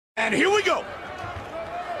And here we go.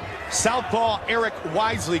 Southpaw Eric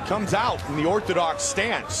Wisely comes out in the orthodox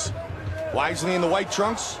stance. Wisely in the white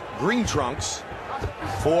trunks, green trunks.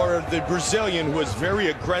 For the Brazilian, who is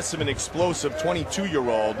very aggressive and explosive,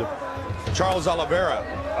 22-year-old, Charles Oliveira.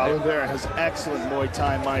 Oliveira has excellent Muay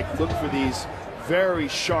Thai, Mike. Look for these very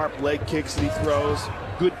sharp leg kicks that he throws.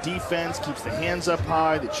 Good defense, keeps the hands up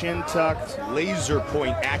high, the chin tucked. Laser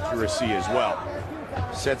point accuracy as well.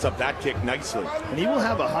 Sets up that kick nicely. And he will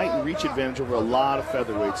have a height and reach advantage over a lot of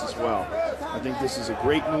featherweights as well. I think this is a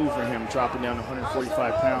great move for him, dropping down to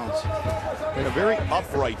 145 pounds. In a very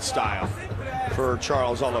upright style for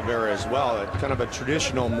Charles Oliveira as well, kind of a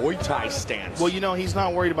traditional Muay Thai stance. Well, you know, he's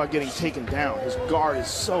not worried about getting taken down. His guard is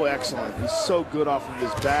so excellent. He's so good off of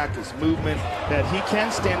his back, his movement, that he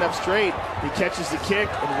can stand up straight. He catches the kick,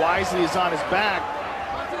 and Wisely is on his back.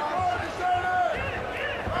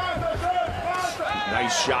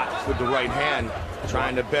 Nice shot with the right hand,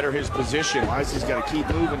 trying to better his position. Wisely's got to keep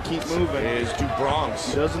moving, keep moving. Is Du Bronx.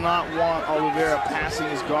 He does not want Oliveira passing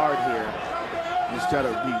his guard here. He's got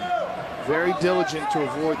to be very diligent to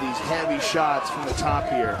avoid these heavy shots from the top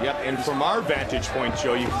here. Yep, and from our vantage point,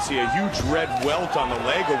 Joe, you can see a huge red welt on the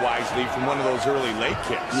leg of Wisely from one of those early leg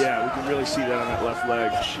kicks. Yeah, we can really see that on that left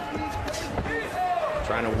leg.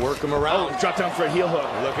 Trying to work him around. Oh, drop down for a heel hook.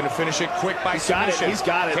 Looking to finish it quick by submission. He's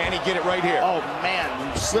got it. Can he get it right here? Oh, man,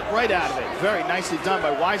 slipped right out of it. Very nicely done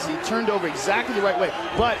by Wisely. He turned over exactly the right way,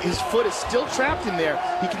 but his foot is still trapped in there.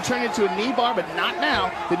 He can turn it into a knee bar, but not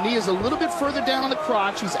now. The knee is a little bit further down on the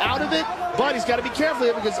crotch. He's out of it, but he's got to be careful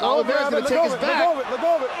here because Oliveira's going to take his back. Look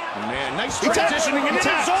over it. Man, nice transitioning, and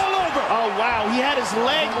it's all over. Oh, wow. He had his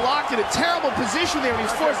leg locked in a terrible position there, and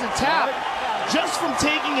he's forced to tap just from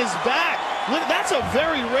taking his back. Look, that's a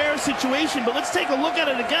very rare situation, but let's take a look at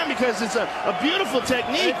it again because it's a beautiful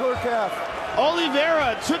technique.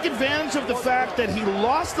 Oliveira took advantage of the fact that he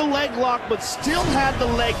lost the leg lock but still had the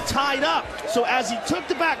leg tied up. So as he took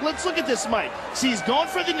the back, let's look at this, Mike. See, he's going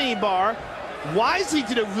for the knee bar. Wisely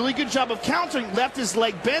did a really good job of countering, left his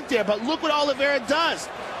leg bent there, but look what Oliveira does.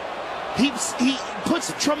 He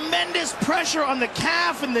puts tremendous pressure on the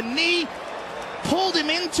calf and the knee, pulled him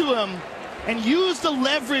into him, and used the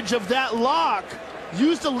leverage of that lock,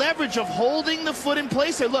 used the leverage of holding the foot in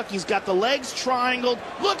place there. Look, he's got the legs triangled.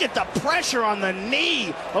 Look at the pressure on the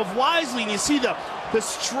knee of Wisely, and you see the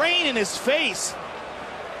strain in his face.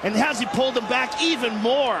 And as he pulled him back even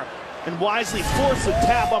more, and Wisely forced the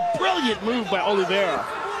tap. A brilliant move by Oliveira.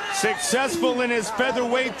 Successful in his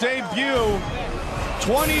featherweight debut,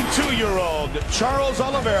 22-year-old Charles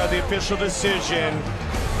Oliveira, the official decision.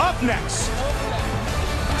 Up next,